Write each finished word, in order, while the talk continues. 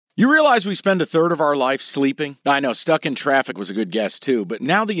You realize we spend a third of our life sleeping? I know, stuck in traffic was a good guess too, but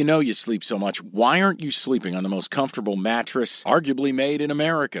now that you know you sleep so much, why aren't you sleeping on the most comfortable mattress arguably made in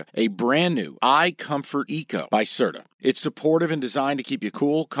America? A brand new iComfort Eco by Serta. It's supportive and designed to keep you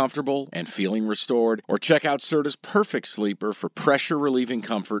cool, comfortable, and feeling restored. Or check out Serta's Perfect Sleeper for pressure-relieving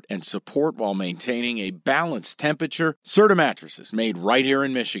comfort and support while maintaining a balanced temperature. Serta mattresses, made right here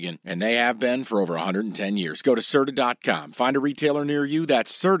in Michigan, and they have been for over 110 years. Go to Serta.com. Find a retailer near you.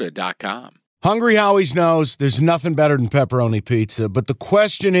 That's Serta.com. Hungry Howie's knows there's nothing better than pepperoni pizza, but the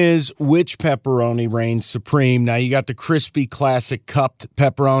question is, which pepperoni reigns supreme? Now, you got the crispy, classic cupped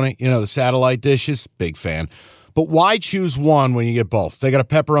pepperoni, the satellite dishes. Big fan. But why choose one when you get both? They got a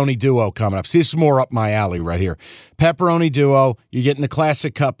pepperoni duo coming up. See, this is more up my alley right here. Pepperoni duo, you're getting the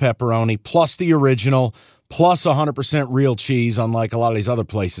classic cup pepperoni, plus the original, plus 100% real cheese, unlike a lot of these other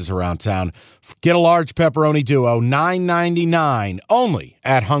places around town. Get a large pepperoni duo, $9.99, only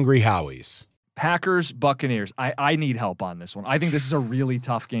at Hungry Howie's. Packers, Buccaneers. I need help on this one. I think this is a really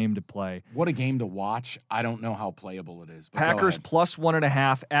tough game to play. What a game to watch. I don't know how playable it is. Packers plus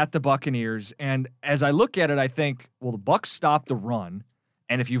 1.5 at the Buccaneers. And as I look at it, I think, well, the Bucs stopped the run.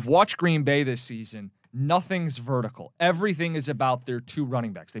 And if you've watched Green Bay this season, nothing's vertical. Everything is about their two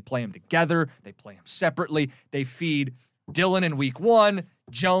running backs. They play them together. They play them separately. They feed Dillon in week 1,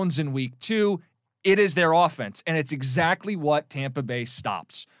 Jones in week 2. It is their offense. And it's exactly what Tampa Bay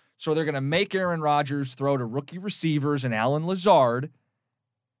stops. So they're going to make Aaron Rodgers throw to rookie receivers and Allen Lazard,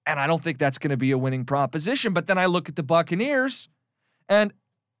 and I don't think that's going to be a winning proposition. But then I look at the Buccaneers, and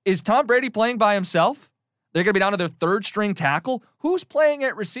is Tom Brady playing by himself? They're going to be down to their third-string tackle. Who's playing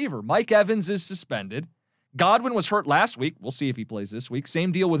at receiver? Mike Evans is suspended. Godwin was hurt last week. We'll see if he plays this week.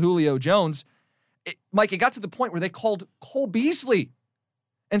 Same deal with Julio Jones. Mike, it got to the point where they called Cole Beasley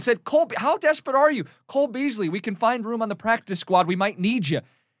and said, Cole, how desperate are you? Cole Beasley, we can find room on the practice squad. We might need you.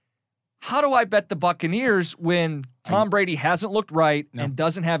 How do I bet the Buccaneers when Tom Brady hasn't looked right and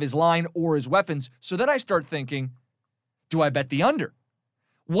doesn't have his line or his weapons? So then I start thinking, do I bet the under?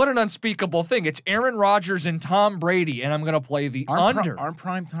 What an unspeakable thing. It's Aaron Rodgers and Tom Brady, and I'm going to play the under. Aren't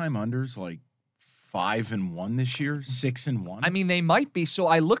primetime unders like 5-1 this year? 6-1? I mean, they might be. So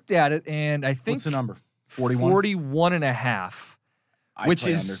I looked at it, and I think... What's the number? 41? 41.5, which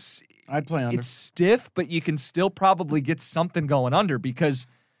is... I'd play under. It's stiff, but you can still probably get something going under because...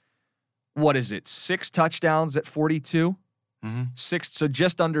 What is it? 6 touchdowns at 42? Mm-hmm. 6, so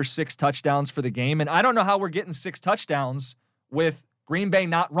just under 6 touchdowns for the game. And I don't know how we're getting 6 touchdowns with Green Bay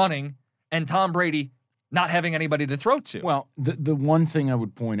not running and Tom Brady not having anybody to throw to. Well, the one thing I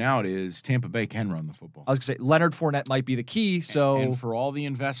would point out is Tampa Bay can run the football. I was going to say, Leonard Fournette might be the key. So and for all the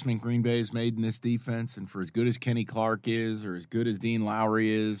investment Green Bay has made in this defense, and for as good as Kenny Clark is, or as good as Dean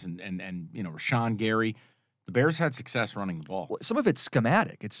Lowry is, and Rashawn Gary, the Bears had success running the ball. Well, some of it's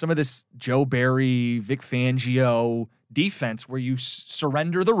schematic. It's some of this Joe Barry, Vic Fangio defense where you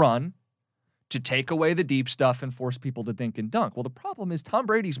surrender the run to take away the deep stuff and force people to think and dunk. Well, the problem is Tom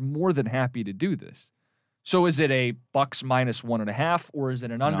Brady's more than happy to do this. So is it a Bucs minus 1.5 or is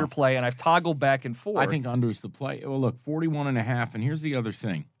it an underplay? And I've toggled back and forth. I think under's the play. Well, look, 41.5. And here's the other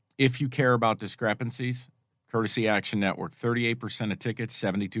thing. If you care about discrepancies, Courtesy Action Network, 38% of tickets,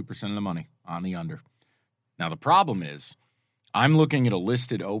 72% of the money on the under. Now, the problem is I'm looking at a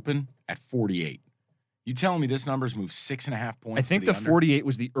listed open at 48. You telling me this number's moved 6.5 points? I think the 48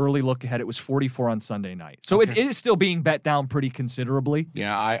 was the early look ahead. It was 44 on Sunday night. So okay. it is still being bet down pretty considerably.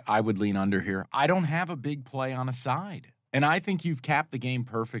 Yeah, I would lean under here. I don't have a big play on a side. And I think you've capped the game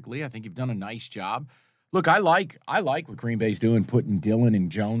perfectly. I think you've done a nice job. Look, I like what Green Bay's doing, putting Dillon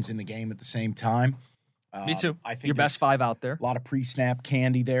and Jones in the game at the same time. Me too. I think your best 5 out there. A lot of pre-snap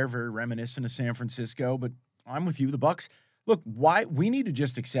candy there, very reminiscent of San Francisco. But I'm with you. The Bucs. Look, why we need to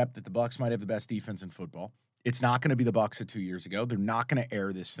just accept that the Bucs might have the best defense in football. It's not going to be the Bucs of 2 years ago. They're not going to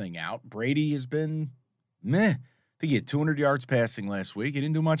air this thing out. Brady has been meh. I think he had 200 yards passing last week. He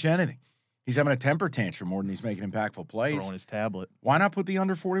didn't do much anything. He's having a temper tantrum more than he's making impactful plays. Throwing his tablet. Why not put the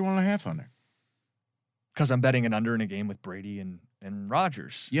under 41.5 on there? Because I'm betting an under in a game with Brady and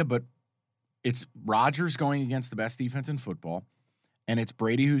Rodgers. Yeah, but it's Rodgers going against the best defense in football, and it's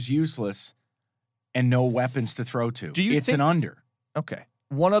Brady who's useless and no weapons to throw to. It's an under. Okay.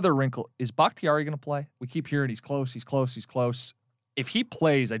 One other wrinkle. Is Bakhtiari going to play? We keep hearing he's close. If he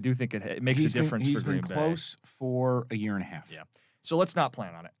plays, I do think it makes a difference for Green Bay. He's been close for a year and a half. Yeah. So let's not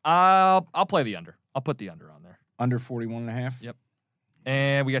plan on it. I'll play the under. I'll put the under on there. Under 41.5? Yep.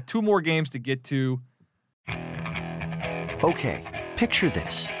 And we got 2 more games to get to. Okay, picture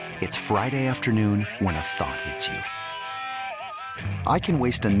this. It's Friday afternoon when a thought hits you. I can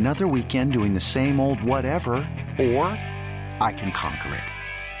waste another weekend doing the same old whatever, or I can conquer it.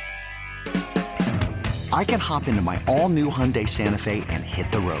 I can hop into my all-new Hyundai Santa Fe and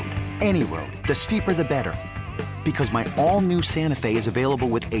hit the road. Any road. The steeper, the better. Because my all-new Santa Fe is available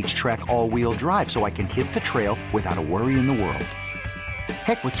with H-Track all-wheel drive, so I can hit the trail without a worry in the world.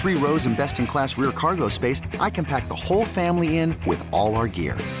 Heck, with 3 rows and best-in-class rear cargo space, I can pack the whole family in with all our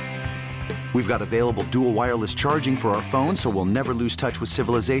gear. We've got available dual wireless charging for our phones, so we'll never lose touch with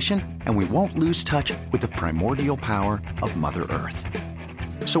civilization, and we won't lose touch with the primordial power of Mother Earth.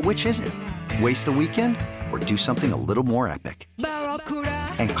 So which is it? Waste the weekend or do something a little more epic?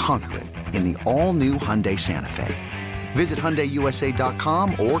 And conquer it in the all-new Hyundai Santa Fe. Visit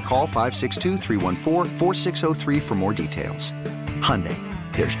HyundaiUSA.com or call 562-314-4603 for more details. Hyundai,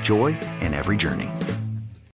 there's joy in every journey.